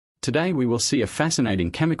Today we will see a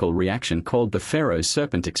fascinating chemical reaction called the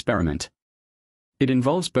Ferro-Serpent experiment. It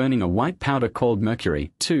involves burning a white powder called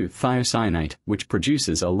mercury 2-thiocyanate, which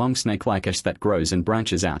produces a long snake-like ash that grows and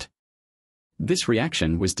branches out. This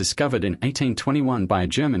reaction was discovered in 1821 by a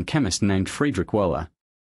German chemist named Friedrich Wöhler.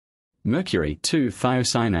 Mercury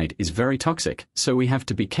 2-thiocyanate is very toxic, so we have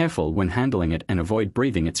to be careful when handling it and avoid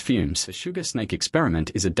breathing its fumes. The sugar snake experiment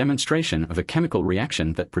is a demonstration of a chemical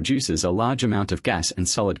reaction that produces a large amount of gas and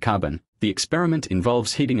solid carbon. The experiment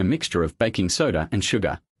involves heating a mixture of baking soda and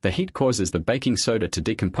sugar. The heat causes the baking soda to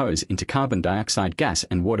decompose into carbon dioxide gas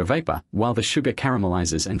and water vapor, while the sugar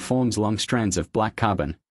caramelizes and forms long strands of black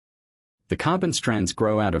carbon. The carbon strands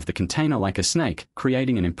grow out of the container like a snake,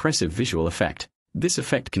 creating an impressive visual effect. This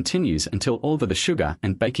effect continues until all of the sugar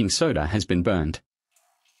and baking soda has been burned.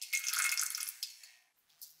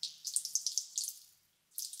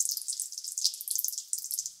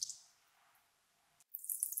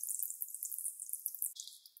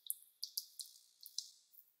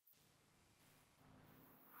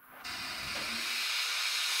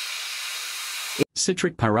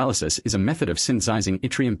 Citric pyrolysis is a method of synthesizing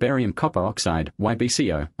yttrium barium copper oxide,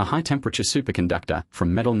 YbCO, a high-temperature superconductor,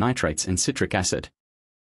 from metal nitrates and citric acid.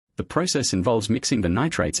 The process involves mixing the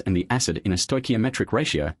nitrates and the acid in a stoichiometric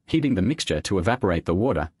ratio, heating the mixture to evaporate the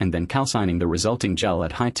water, and then calcining the resulting gel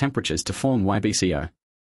at high temperatures to form YbCO.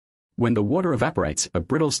 When the water evaporates, a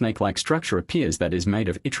brittle snake-like structure appears that is made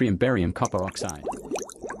of yttrium barium copper oxide.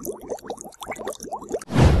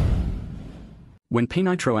 When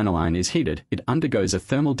P-nitroaniline is heated, it undergoes a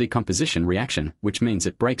thermal decomposition reaction, which means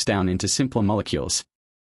it breaks down into simpler molecules.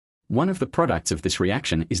 One of the products of this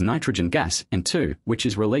reaction is nitrogen gas, N2, which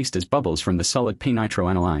is released as bubbles from the solid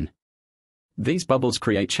P-nitroaniline. These bubbles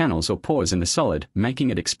create channels or pores in the solid, making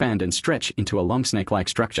it expand and stretch into a long snake-like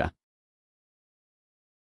structure.